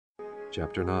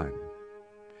Chapter 9.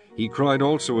 He cried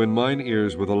also in mine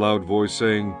ears with a loud voice,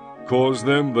 saying, Cause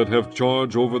them that have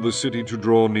charge over the city to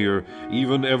draw near,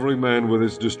 even every man with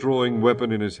his destroying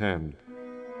weapon in his hand.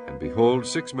 And behold,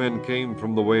 6 men came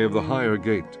from the way of the higher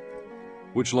gate,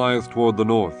 which lieth toward the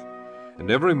north,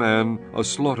 and every man a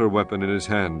slaughter weapon in his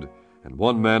hand. And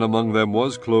one man among them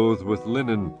was clothed with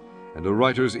linen, and a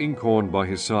writer's inkhorn by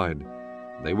his side.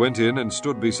 They went in and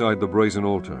stood beside the brazen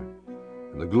altar.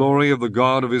 And the glory of the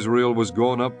God of Israel was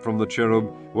gone up from the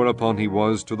cherub whereupon he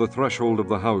was to the threshold of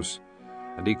the house.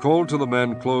 And he called to the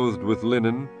man clothed with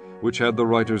linen, which had the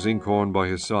writer's inkhorn by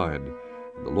his side.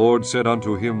 And the Lord said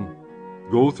unto him,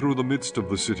 Go through the midst of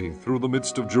the city, through the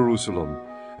midst of Jerusalem,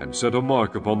 and set a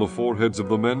mark upon the foreheads of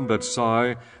the men that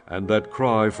sigh and that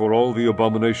cry for all the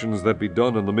abominations that be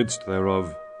done in the midst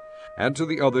thereof. And to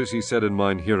the others he said in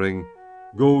mine hearing,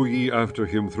 Go ye after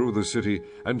him through the city,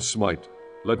 and smite.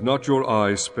 Let not your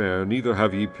eye spare, neither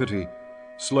have ye pity.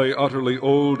 Slay utterly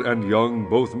old and young,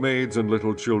 both maids and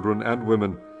little children and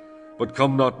women. But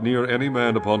come not near any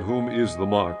man upon whom is the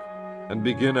mark, and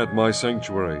begin at my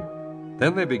sanctuary.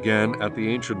 Then they began at the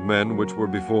ancient men which were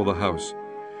before the house.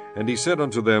 And he said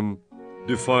unto them,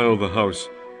 Defile the house,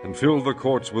 and fill the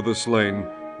courts with the slain.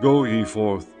 Go ye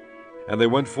forth. And they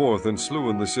went forth and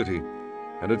slew in the city.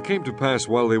 And it came to pass,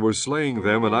 while they were slaying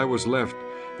them, and I was left,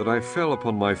 that I fell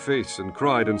upon my face, and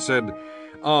cried, and said,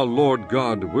 Ah, Lord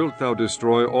God, wilt thou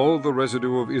destroy all the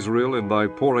residue of Israel in thy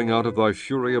pouring out of thy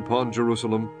fury upon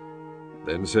Jerusalem?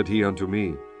 Then said he unto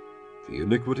me, The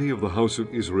iniquity of the house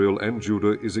of Israel and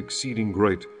Judah is exceeding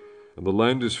great, and the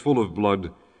land is full of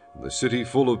blood, and the city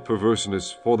full of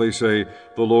perverseness. For they say,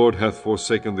 The Lord hath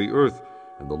forsaken the earth,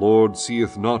 and the Lord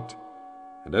seeth not.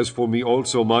 And as for me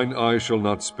also, mine eye shall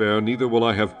not spare, neither will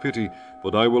I have pity,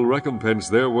 but I will recompense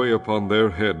their way upon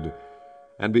their head.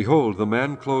 And behold, the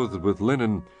man clothed with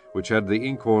linen, which had the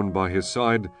inkhorn by his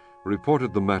side,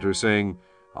 reported the matter, saying,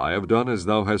 I have done as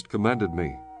thou hast commanded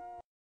me.